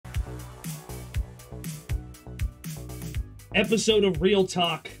episode of Real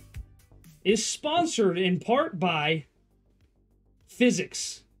Talk is sponsored in part by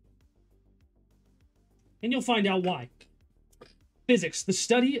physics. And you'll find out why. Physics, the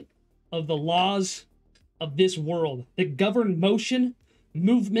study of the laws of this world that govern motion,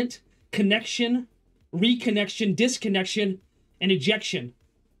 movement, connection, reconnection, disconnection, and ejection.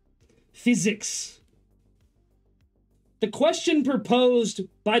 Physics. The question proposed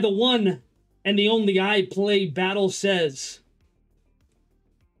by the one and the only I play battle says,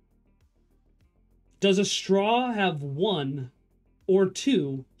 does a straw have one or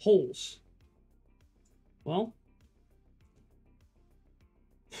two holes? Well,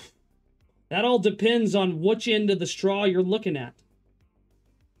 that all depends on which end of the straw you're looking at.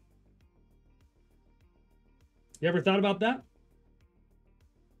 You ever thought about that?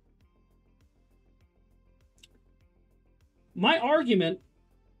 My argument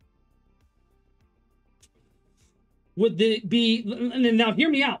would be, and now hear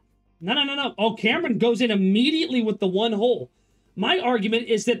me out. No. Oh, Cameron goes in immediately with the one hole. My argument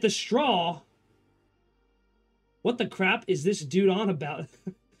is that the straw, what the crap is this dude on about?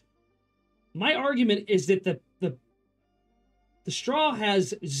 My argument is that the straw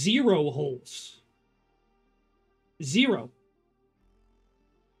has 0 holes. 0.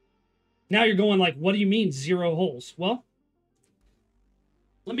 Now you're going like, what do you mean 0 holes? Well,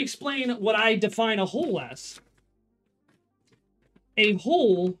 let me explain what I define a hole as. A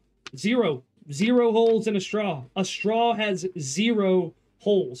hole, 0 holes in a straw. A straw has 0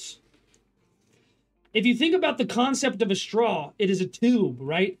 holes. If you think about the concept of a straw, it is a tube,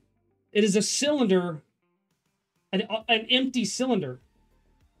 right? It is a cylinder, an empty cylinder.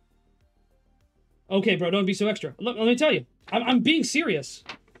 Okay, bro, don't be so extra. Let me tell you, I'm being serious.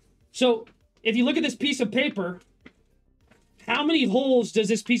 So, if you look at this piece of paper, how many holes does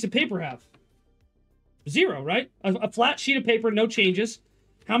this piece of paper have? 0, right? A flat sheet of paper, no changes.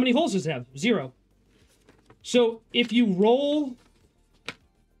 How many holes does it have? 0. So, if you roll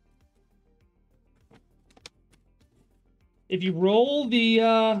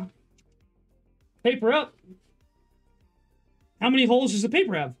the paper up, how many holes does the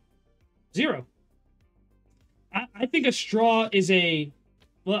paper have? 0. I think a straw is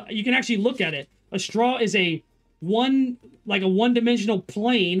well, you can actually look at it. A straw is like a one-dimensional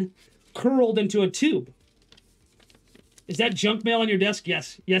plane curled into a tube. Is that junk mail on your desk?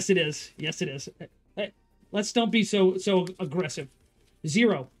 Yes. Yes, it is. Yes, it is. Hey, let's don't be so aggressive.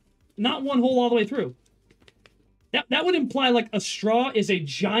 0. Not one hole all the way through. That would imply like a straw is a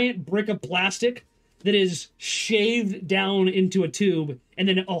giant brick of plastic that is shaved down into a tube and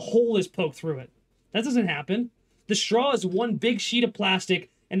then a hole is poked through it. That doesn't happen. The straw is one big sheet of plastic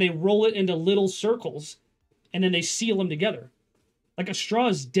and they roll it into little circles and then they seal them together. Like a straw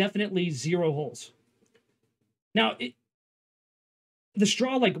is definitely 0 holes. Now, the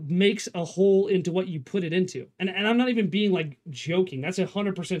straw like makes a hole into what you put it into. And I'm not even being like joking. That's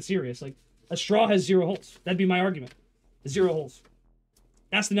 100% serious. Like a straw has 0 holes. That'd be my argument. 0 holes.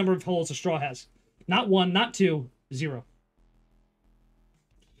 That's the number of holes a straw has. Not 1, not 2, 0.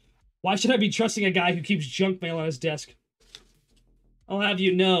 Why should I be trusting a guy who keeps junk mail on his desk? I'll have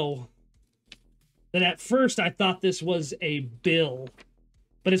you know that at first I thought this was a bill.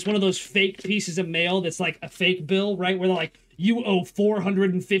 But it's one of those fake pieces of mail that's like a fake bill, right? Where they're like, you owe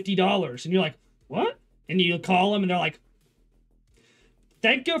 $450. And you're like, what? And you call them and they're like,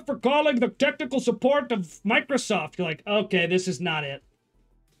 thank you for calling the technical support of Microsoft. You're like, okay, this is not it.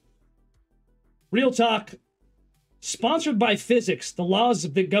 Real Talk, sponsored by physics, the laws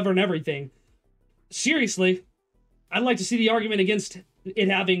that govern everything. Seriously, I'd like to see the argument against it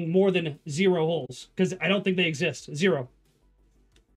having more than 0 holes, because I don't think they exist. 0.